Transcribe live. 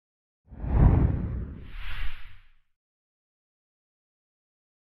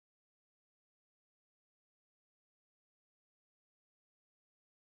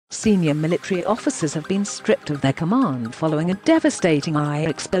Senior military officers have been stripped of their command following a devastating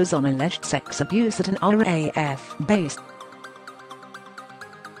expose on alleged sex abuse at an RAF base.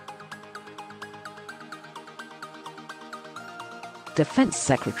 Defense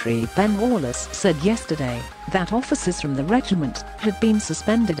Secretary Ben Wallace said yesterday that officers from the regiment had been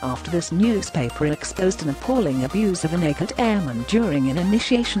suspended after this newspaper exposed an appalling abuse of a naked airman during an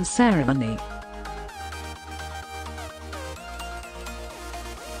initiation ceremony.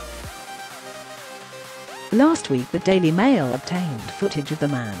 Last week the Daily Mail obtained footage of the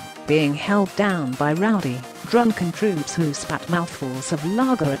man being held down by rowdy, drunken troops who spat mouthfuls of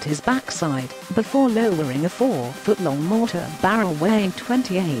lager at his backside before lowering a 4-foot-long mortar barrel weighing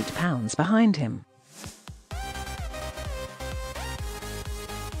 28 pounds behind him.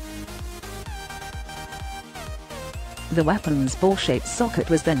 The weapon's ball-shaped socket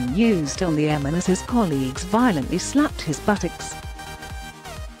was then used on the airman as his colleagues violently slapped his buttocks.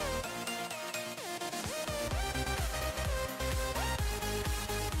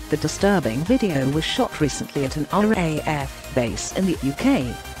 The disturbing video was shot recently at an RAF base in the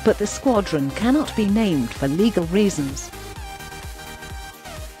UK, but the squadron cannot be named for legal reasons.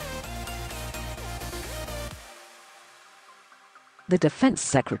 The Defense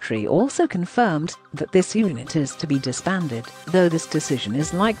Secretary also confirmed that this unit is to be disbanded, though this decision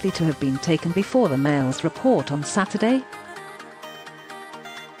is likely to have been taken before the Mail's report on Saturday.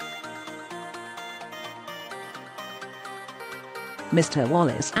 Mr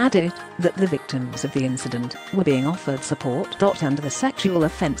Wallace added that the victims of the incident were being offered support. Under the Sexual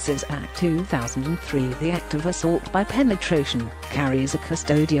Offences Act 2003, the act of assault by penetration carries a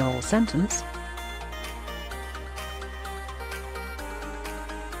custodial sentence.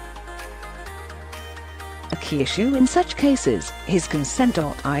 A key issue in such cases is consent.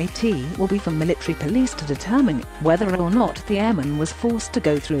 It will be for military police to determine whether or not the airman was forced to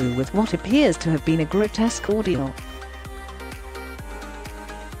go through with what appears to have been a grotesque ordeal.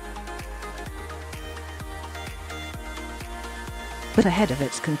 But ahead of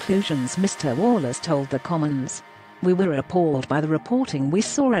its conclusions, Mr Wallace told the Commons, "We were appalled by the reporting we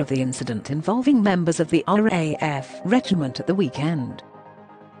saw of the incident involving members of the RAF regiment at the weekend.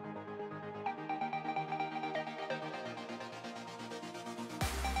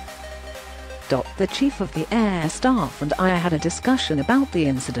 The Chief of the Air Staff and I had a discussion about the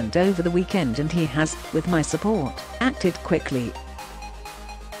incident over the weekend, and he has, with my support, acted quickly.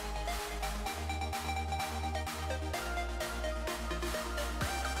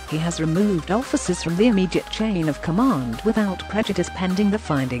 He has removed officers from the immediate chain of command without prejudice pending the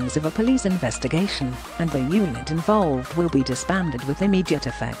findings of a police investigation, and the unit involved will be disbanded with immediate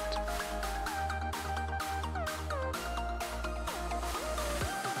effect."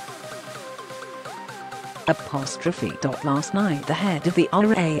 Last night the head of the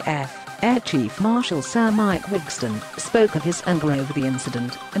RAF, Air Chief Marshal Sir Mike Wigston, spoke of his anger over the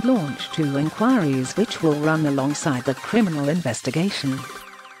incident and launched 2 inquiries which will run alongside the criminal investigation.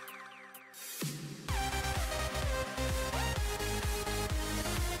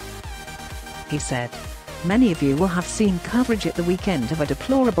 He said, "Many of you will have seen coverage at the weekend of a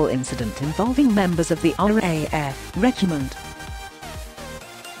deplorable incident involving members of the RAF regiment.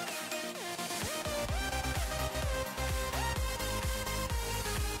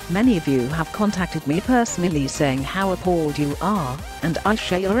 Many of you have contacted me personally saying how appalled you are, and I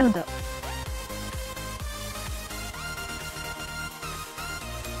share your anger.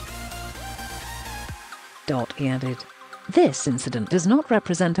 He added, "This incident does not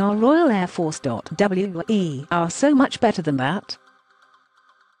represent our Royal Air Force. We are so much better than that.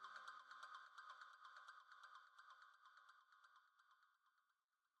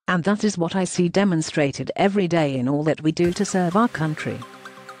 And that is what I see demonstrated every day in all that we do to serve our country."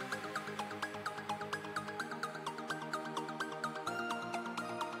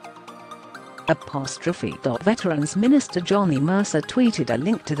 Veterans Minister Johnny Mercer tweeted a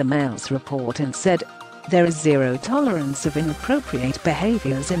link to the Mail's report and said, "There is zero tolerance of inappropriate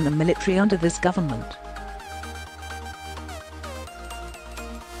behaviours in the military under this government."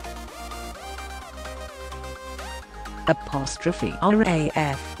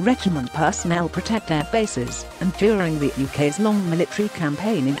 RAF regiment personnel protect air bases, and during the UK's long military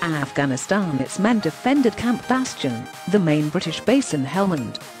campaign in Afghanistan, its men defended Camp Bastion, the main British base in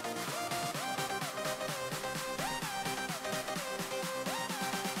Helmand.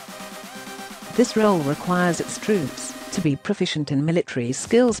 This role requires its troops to be proficient in military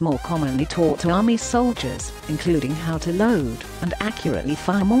skills more commonly taught to army soldiers, including how to load and accurately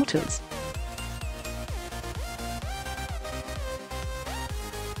fire mortars.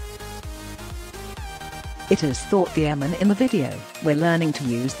 It is thought the airmen in the video were learning to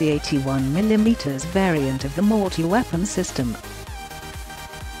use the 81mm variant of the mortar weapon system.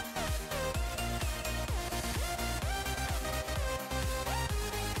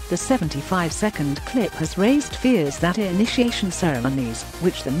 The 75-second clip has raised fears that initiation ceremonies,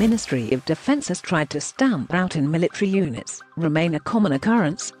 which the Ministry of Defence has tried to stamp out in military units, remain a common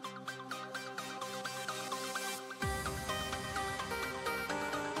occurrence.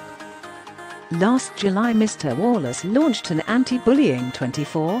 Last July, Mr Wallace launched an anti-bullying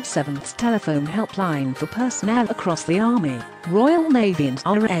 24/7 telephone helpline for personnel across the Army, Royal Navy and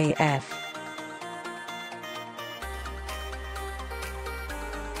RAF.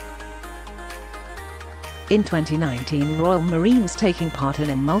 In 2019, Royal Marines taking part in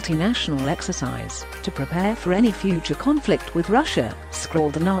a multinational exercise to prepare for any future conflict with Russia,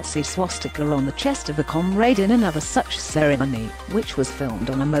 scrawled the Nazi swastika on the chest of a comrade in another such ceremony, which was filmed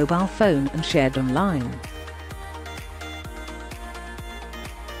on a mobile phone and shared online.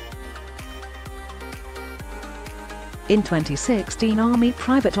 In 2016, Army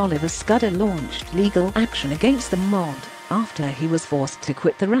Private Oliver Scudder launched legal action against the mod after he was forced to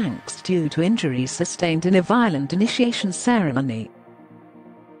quit the ranks due to injuries sustained in a violent initiation ceremony.